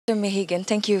Mehigan,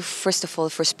 thank you first of all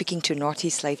for speaking to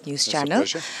Northeast Live News It's a Channel.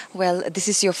 pleasure. Well, this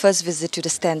is your first visit to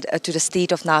the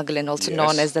state of Nagaland, also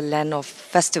known Yes. as the land of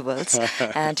festivals.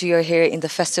 And you are here in the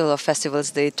Festival of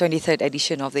Festivals, the 23rd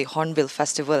edition of the Hornbill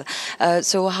Festival.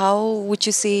 So how would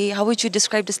you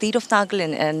describe the state of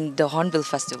Nagaland and the Hornbill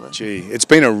Festival? Gee, it's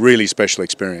been a really special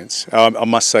experience. I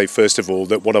must say, first of all,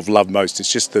 that what I've loved most is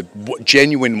just the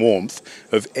genuine warmth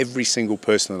of every single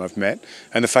person that I've met,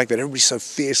 and the fact that everybody's so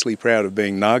fiercely proud of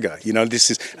being Naga. You know,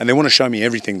 and they want to show me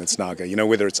everything that's Naga. You know,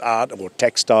 whether it's art or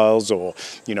textiles, or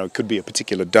it could be a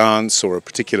particular dance or a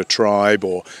particular tribe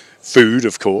or food,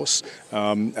 of course.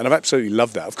 And I've absolutely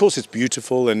loved that. Of course, it's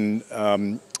beautiful, and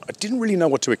I didn't really know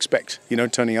what to expect,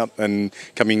 turning up and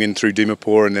coming in through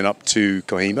Dimapur and then up to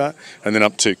Kohima and then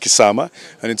up to Kisama,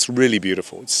 and it's really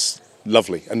beautiful. It's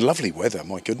lovely, and lovely weather,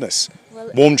 my goodness.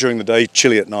 Well, warm during the day,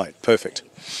 chilly at night, perfect.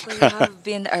 So you have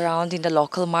been around in the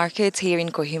local markets here in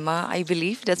Kohima, I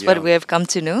believe. That's Yeah. what we have come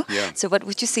to know. Yeah. So what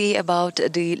would you say about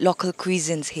the local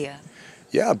cuisines here?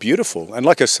 Yeah, beautiful. And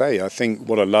like I say, I think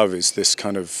what I love is this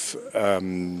kind of,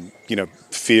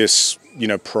 fierce,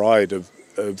 pride of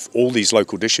all these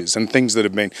local dishes and things that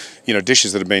have been,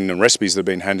 dishes that have been and recipes that have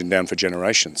been handed down for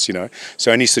generations,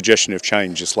 So any suggestion of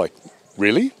change is like,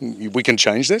 really? We can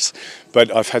change this?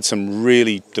 But I've had some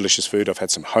really delicious food. I've had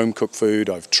some home-cooked food.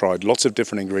 I've tried lots of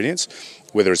different ingredients,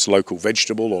 whether it's local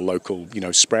vegetable or local,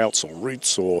 sprouts or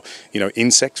roots or,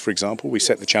 insects, for example. We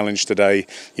set the challenge today,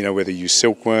 where they use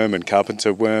silkworm and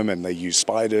carpenter worm and they use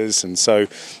spiders. And so,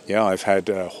 yeah, I've had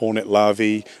hornet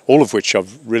larvae, all of which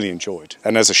I've really enjoyed.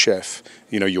 And as a chef,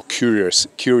 you're curious,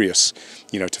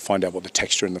 to find out what the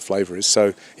texture and the flavour is.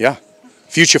 So, yeah.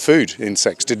 Future food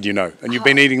insects, didn't you know? And you've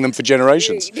been eating them for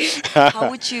generations. How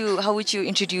would you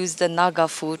introduce the Naga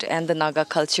food and the Naga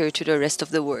culture to the rest of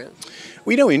the world?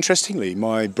 Well, interestingly,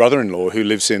 my brother-in-law, who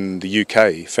lives in the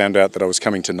UK, found out that I was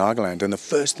coming to Nagaland, and the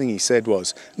first thing he said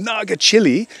was Naga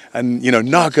Chilli and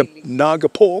Naga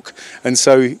Pork, and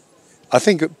so I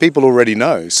think people already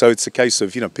know. So it's a case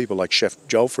of, people like Chef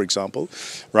Joel, for example,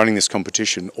 running this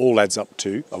competition all adds up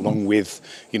to, along with,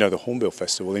 the Hornbill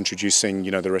Festival, introducing,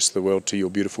 the rest of the world to your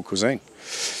beautiful cuisine.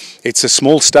 It's a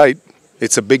small state.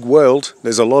 It's a big world.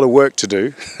 There's a lot of work to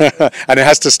do. And it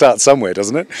has to start somewhere,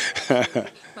 doesn't it?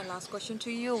 My last question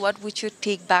to you, what would you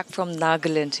take back from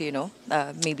Nagaland,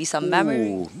 maybe some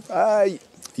memory?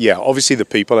 Yeah, obviously the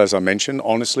people, as I mentioned,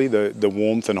 honestly, the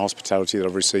warmth and hospitality that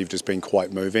I've received has been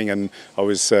quite moving. And I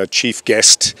was chief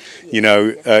guest, in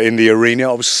the arena.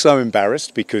 I was so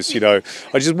embarrassed because, I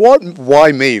just,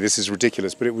 why me? This is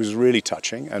ridiculous. But it was really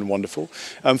touching and wonderful.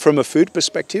 From a food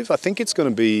perspective, I think it's going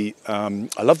to be,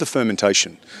 I love the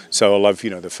fermentation. So I love,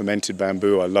 the fermented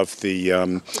bamboo. I love the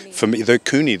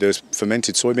kuni, the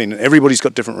fermented soybean. Everybody's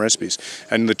got different recipes.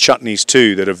 And the chutneys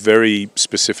too that are very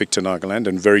specific to Nagaland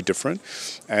and very different.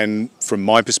 And from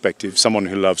my perspective, someone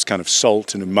who loves kind of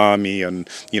salt and umami and,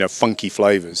 funky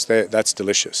flavours, that's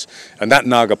delicious. And that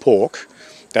Naga pork,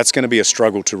 that's going to be a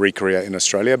struggle to recreate in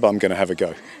Australia, but I'm going to have a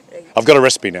go. I've got a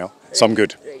recipe now, so I'm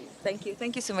good. Thank you.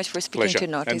 Thank you so much for speaking Pleasure. to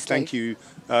Northeast And thank you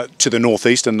to the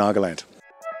Northeast and Nagaland.